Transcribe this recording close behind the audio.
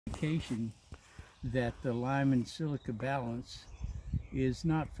indication that the lime and silica balance is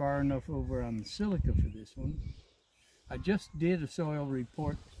not far enough over on the silica for this one. I just did a soil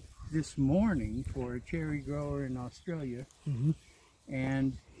report this morning for a cherry grower in Australia,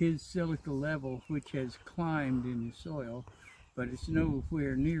 and his silica level, which has climbed in the soil, but it's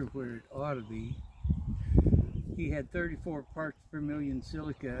nowhere near where it ought to be. He had 34 parts per million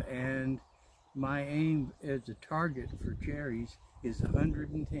silica, and my aim as a target for cherries is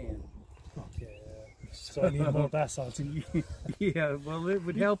 110. Okay, so I need more basalt. Yeah, well, it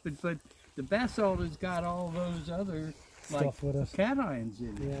would help it, but the basalt has got all those other Stuff with it. cations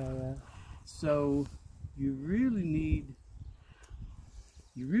in it. Yeah. So you really need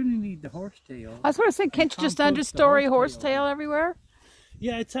the horsetail. I was going to say, can't you just understory horsetail everywhere?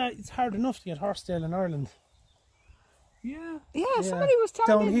 Yeah, it's hard enough to get horsetail in Ireland. Yeah. Yeah, somebody was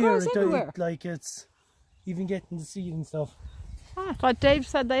telling me it grows everywhere. It's even getting the seed and stuff. I thought Dave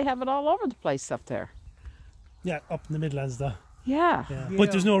said they have it all over the place up there. Yeah, up in the Midlands though. Yeah.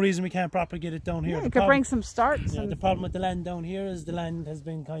 But there's no reason we can't propagate it down here. Yeah, you could bring some starts. Yeah, the problem with the land down here is the land has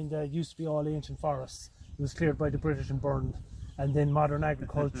been used to be all ancient forests. It was cleared by the British and burned. And then modern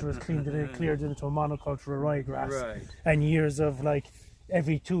agriculture has cleared it into a monoculture of ryegrass. Right. And years of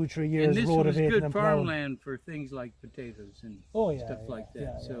every 2 or 3 years rotivating and good farmland for things like potatoes and stuff like that.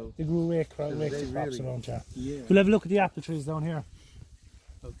 Yeah. So they grew rakes crops around here. Yeah. We'll have a look at the apple trees down here.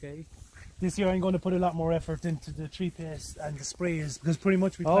 Okay. This year I'm going to put a lot more effort into the tree paste and the sprays, because pretty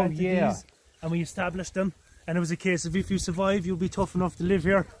much we planted these and we established them, and it was a case of if you survive you'll be tough enough to live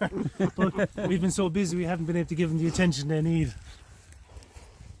here. But we've been so busy we haven't been able to give them the attention they need.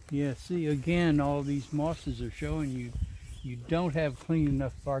 Yeah, see, again, all these mosses are showing you don't have clean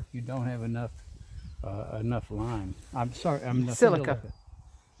enough bark, you don't have enough lime. Enough silica.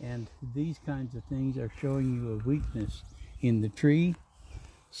 And these kinds of things are showing you a weakness in the tree.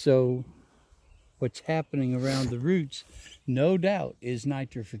 So what's happening around the roots, no doubt, is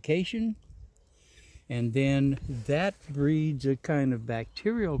nitrification, and then that breeds a kind of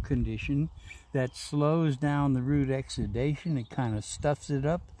bacterial condition that slows down the root exudation. It kind of stuffs it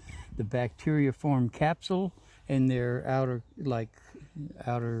up. The bacteria form capsule in their outer their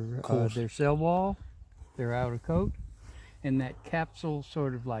cell wall, their outer coat, and that capsule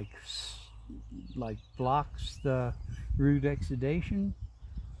sort of like blocks the root exudation.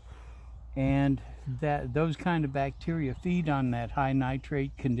 And those kind of bacteria feed on that high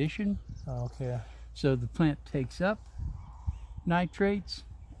nitrate condition. Okay. So the plant takes up nitrates,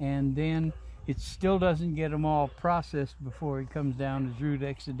 and then it still doesn't get them all processed before it comes down as root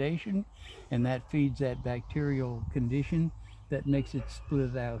exudation, and that feeds that bacterial condition that makes it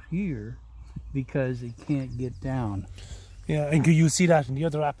split out here because it can't get down. Yeah, and you see that in the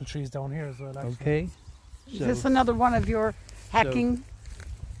other apple trees down here as well, actually. Okay. Is this another one of your hacking?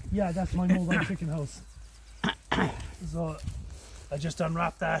 Yeah, that's my mobile chicken house. So I just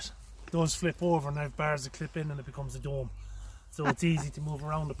unwrap that, those flip over, and I have bars that clip in and it becomes a dome. So it's easy to move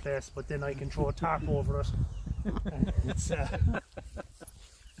around the place, but then I can throw a tarp over it. It's,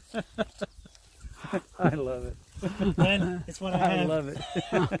 I love it. Well, it's what I had. I love it.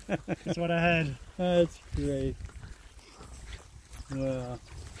 It's what I had. That's great. Wow.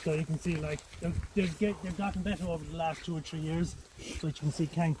 So you can see, they've gotten better over the last 2 or 3 years. So you can see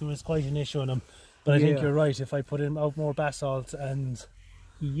canker is quite an issue on them. But I think you're right. If I put in out more basalt and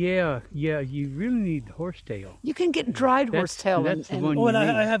yeah, you really need horsetail. You can get dried horsetail. That's the one. Well,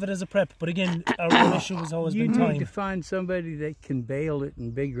 I have it as a prep, but again, our issue has always been time. You need to find somebody that can bale it in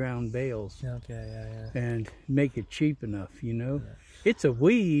big round bales. Okay, and make it cheap enough. Yeah. It's a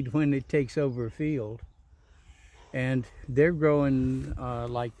weed when it takes over a field. And they're growing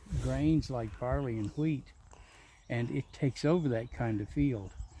like grains like barley and wheat, and it takes over that kind of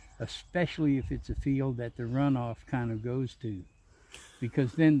field, especially if it's a field that the runoff kind of goes to,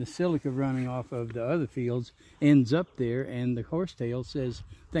 because then the silica running off of the other fields ends up there, and the horsetail says,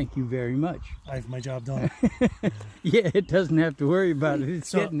 "Thank you very much. I have my job done." Yeah, it doesn't have to worry about it.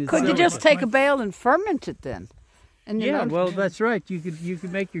 It's getting its Could you silica. just take a bale and ferment it then? And yeah, well, that's right. You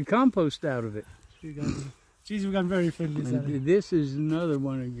could make your compost out of it. Geez, we've gotten very friendly. This is another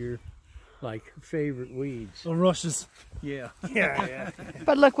one of your favorite weeds. Oh, rushes. Yeah. Yeah.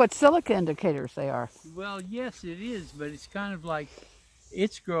 But look what silica indicators they are. Well, yes, it is, but it's kind of like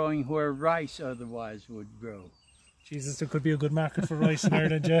it's growing where rice otherwise would grow. Jesus, there could be a good market for rice in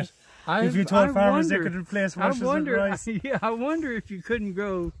Ireland yet. If you told farmers they could replace rushes with rice. Yeah, I wonder if you couldn't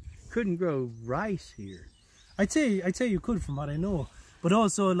grow rice here. I'd say you could, from what I know. But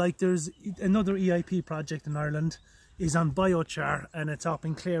also, there's another EIP project in Ireland is on biochar, and it's up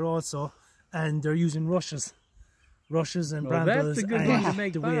in Clare also, and they're using rushes rushes and Well, brambles that's a good and one to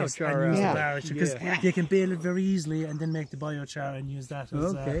make the waste biochar and use out the of. biochar because Yeah. they can bale it very easily and then make the biochar and use that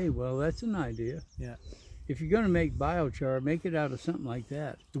as Okay, well, that's an idea. yeah, If you're going to make biochar, make it out of something like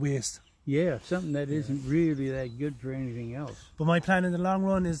that. the waste. Yeah, something that isn't really that good for anything else. But my plan in the long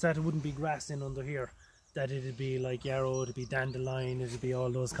run is that it wouldn't be grass in under here. That it'd be like yarrow, it'd be dandelion, it'd be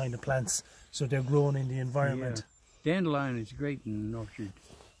all those kind of plants. So they're grown in the environment. Yeah. Dandelion is great in an orchard.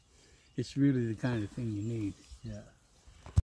 It's really the kind of thing you need. Yeah.